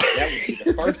day. That would be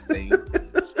the first thing.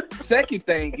 Second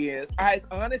thing is, I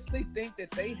honestly think that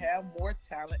they have more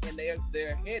talent and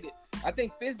they're headed. I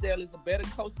think Fizdale is a better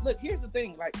coach. Look, here's the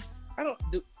thing.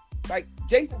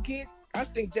 Jason Kidd. I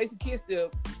think Jason Kidd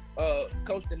still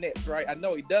coach the Nets, right? I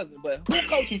know he doesn't, but who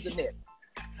coaches the Nets?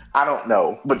 I don't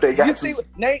know, but they got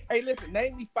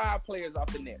name me 5 players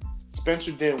off the Nets.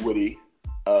 Spencer Dinwiddie.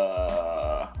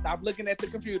 Stop looking at the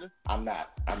computer. I'm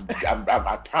not.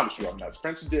 I promise you I'm not.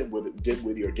 Spencer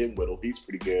Dinwiddie or Dinwiddle, he's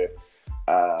pretty good.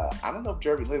 I don't know if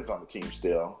Jeremy Lin's on the team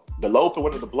still.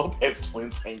 One of the Lopez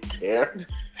twins ain't there.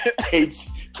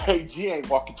 KG ain't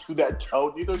walking through that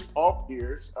toe. Neither is Paul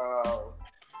Pierce. All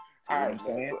right,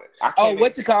 man.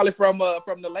 What you call it from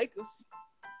the Lakers?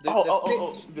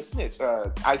 The snitch.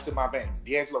 Ice in my veins.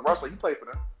 D'Angelo Russell, you play for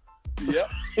them. Yep.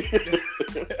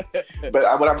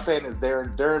 But what I'm saying is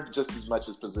they're just as much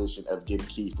as position of getting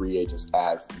key free agents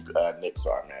as Knicks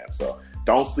are, man. So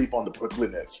don't sleep on the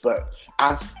Brooklyn Nets. But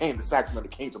I'm saying the Sacramento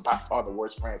Kings are by far the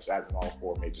worst franchise in all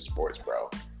 4 major sports,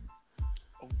 bro.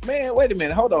 Man, wait a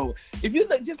minute. Hold on. If you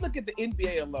look at the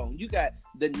NBA alone, you got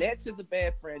the Nets is a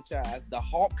bad franchise. The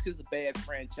Hawks is a bad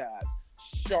franchise.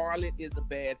 Charlotte is a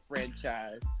bad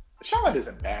franchise. Charlotte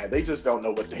isn't bad. They just don't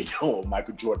know what they're doing with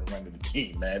Michael Jordan running the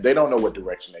team, man. They don't know what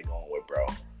direction they're going with, bro.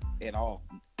 At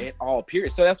all,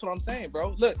 period. So that's what I'm saying,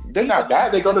 bro. Look. They're not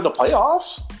bad. They go to the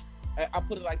playoffs. I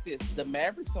put it like this. The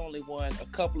Mavericks only won a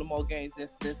couple of more games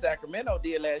than Sacramento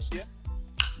did last year.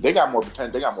 They got more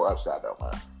potential. They got more upside, though,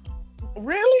 man.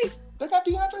 Really? They got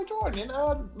DeAndre Jordan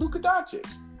and Luka Doncic.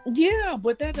 Yeah,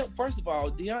 but first of all,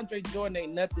 DeAndre Jordan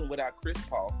ain't nothing without Chris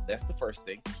Paul. That's the first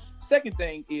thing. Second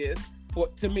thing is,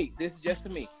 to me, this is just to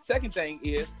me. Second thing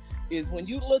is when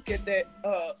you look at that,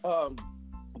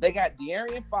 they got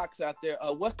De'Aaron Fox out there.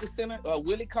 What's the center?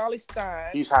 Willie Cauley-Stein.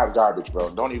 He's hot garbage,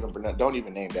 bro. Don't even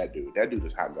name that dude. That dude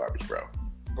is hot garbage, bro.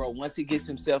 Bro, once he gets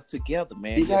himself together,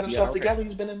 man. He's had himself together.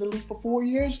 He's been in the league for 4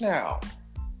 years now.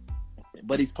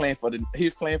 But he's playing for the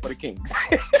Kings.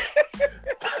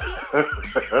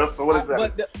 So what is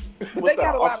that? They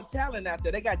got a lot of talent out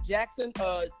there. They got Jackson,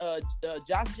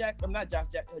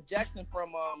 Jackson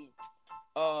from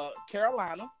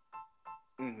Carolina.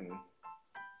 Mm-hmm.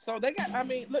 So they got. I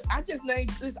mean, look, I just named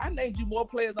this. I named you more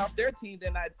players off their team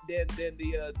than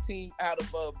the team out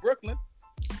of Brooklyn.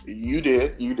 You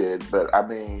did. But I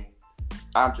mean,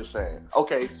 I'm just saying.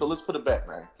 Okay, so let's put a bet,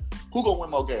 man. Who gonna win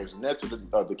more games, the Nets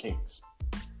or the Kings?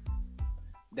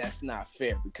 that's not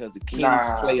fair because the Kings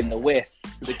play in the West.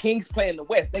 The Kings play in the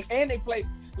West. They play.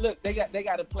 Look, they got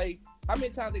to play. How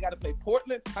many times they got to play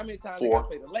Portland? How many times 4. They got to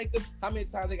play the Lakers? How many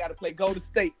times they got to play Golden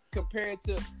State? Compared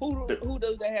to who do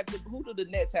the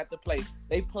Nets have to play?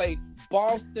 They play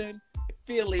Boston,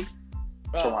 Philly,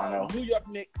 Toronto, New York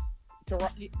Knicks.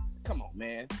 Toronto. Come on,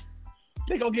 man.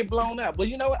 They're going to get blown out. But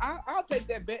you know what? I'll take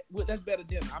that bet. That's better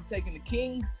than I'm taking the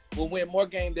Kings will win more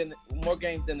games than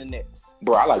the Nets.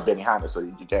 Bro, I like Benihana, so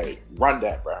you can run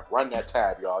that, bro. Run that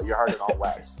tab, y'all. You heard it on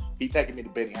wax. He taking me to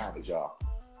Benihana's, y'all.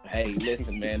 Hey,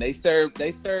 listen, man. They serve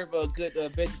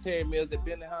good vegetarian meals at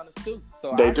Benihana's too.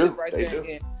 So they I do. Sit right they there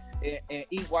do. And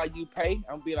eat while you pay.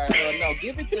 I'm gonna be like, no,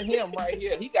 give it to him right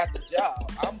here. He got the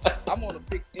job. I'm on a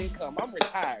fixed income. I'm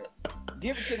retired.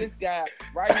 Give it to this guy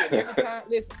right here.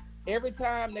 Every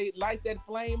time they light that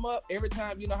flame up, every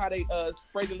time you know how they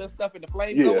spray the little stuff and the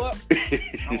flame go up,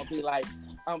 I'm gonna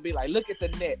be like, look at the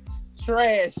Nets.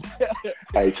 Trash.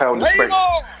 Hey, tell him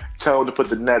to put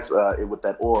the Nets with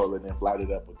that oil and then light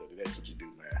it up with it. That's what you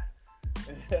do, man.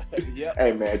 Yep.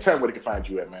 Hey, man, tell him where they can find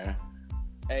you at, man.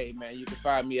 Hey, man, you can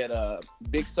find me at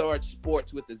Big Sarge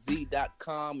Sports with the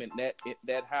Z.com, and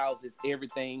that houses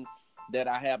everything that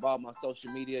I have all my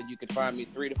social media. You can find me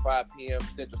 3 to 5 p.m.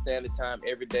 Central Standard Time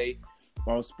every day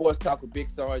on Sports Talk with Big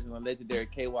Sarge and the legendary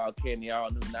KYOK and the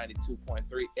all-new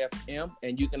 92.3 FM.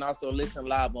 And you can also listen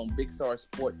live on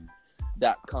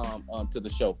BigSargeSports.com to the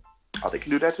show. Oh, they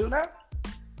can do that too now?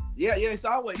 Yeah, it's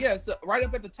always so right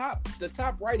up at the top. The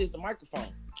top right is a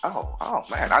microphone. Oh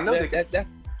man, I know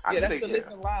that's the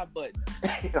listen live button.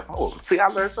 Oh, see, I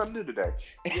learned something new today.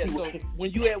 Yeah, so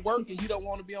when you at work and you don't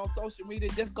want to be on social media,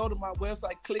 just go to my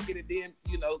website, click it, and then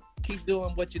keep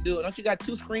doing what you're doing. Don't you got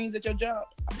 2 screens at your job?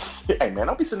 Hey man,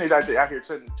 don't be sitting out here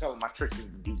telling my tricks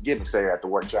and getting say at the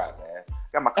work job, man.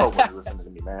 Got my coworkers listening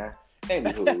to me, man.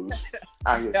 Anywho's,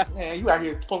 man, you out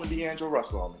here pulling D'Angelo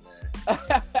Russell on me, man.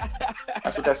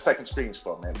 That's what that second screen's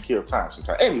for, man. To kill time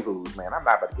sometimes. Anywho's, man, I'm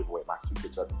not about to give away my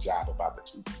secrets of the job about the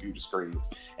 2 computer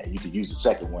screens, and you can use the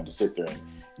second one to sit there and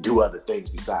do other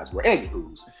things besides work.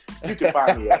 Anywho's, you can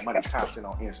find me at Money Compton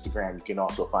on Instagram. You can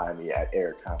also find me at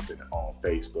Eric Compton on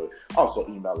Facebook. Also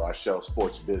email our show,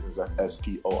 sportsbusiness, that's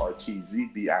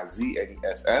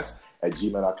SPORTZBIZNESS at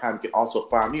gmail.com. You can also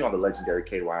find me on the legendary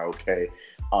KYOK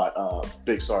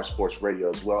Big Sarge Sports Radio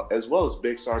as well as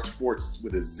Big Sarge Sports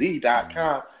with a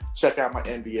Z.com. Check out my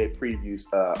NBA previews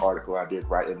article I did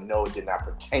write, and no, it did not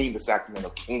pertain to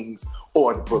Sacramento Kings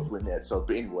or the Brooklyn Nets. So,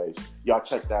 but anyways, y'all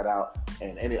check that out.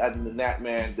 And other than that,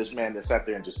 man, this man that sat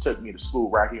there and just took me to school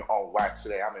right here on wax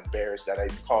today, I'm embarrassed that I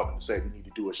even called him to say we need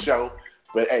to do a show.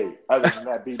 But hey, other than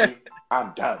that, BB,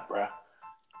 I'm done, bro.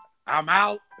 I'm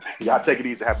out. Y'all take it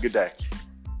easy. Have a good day.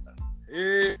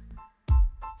 Yeah.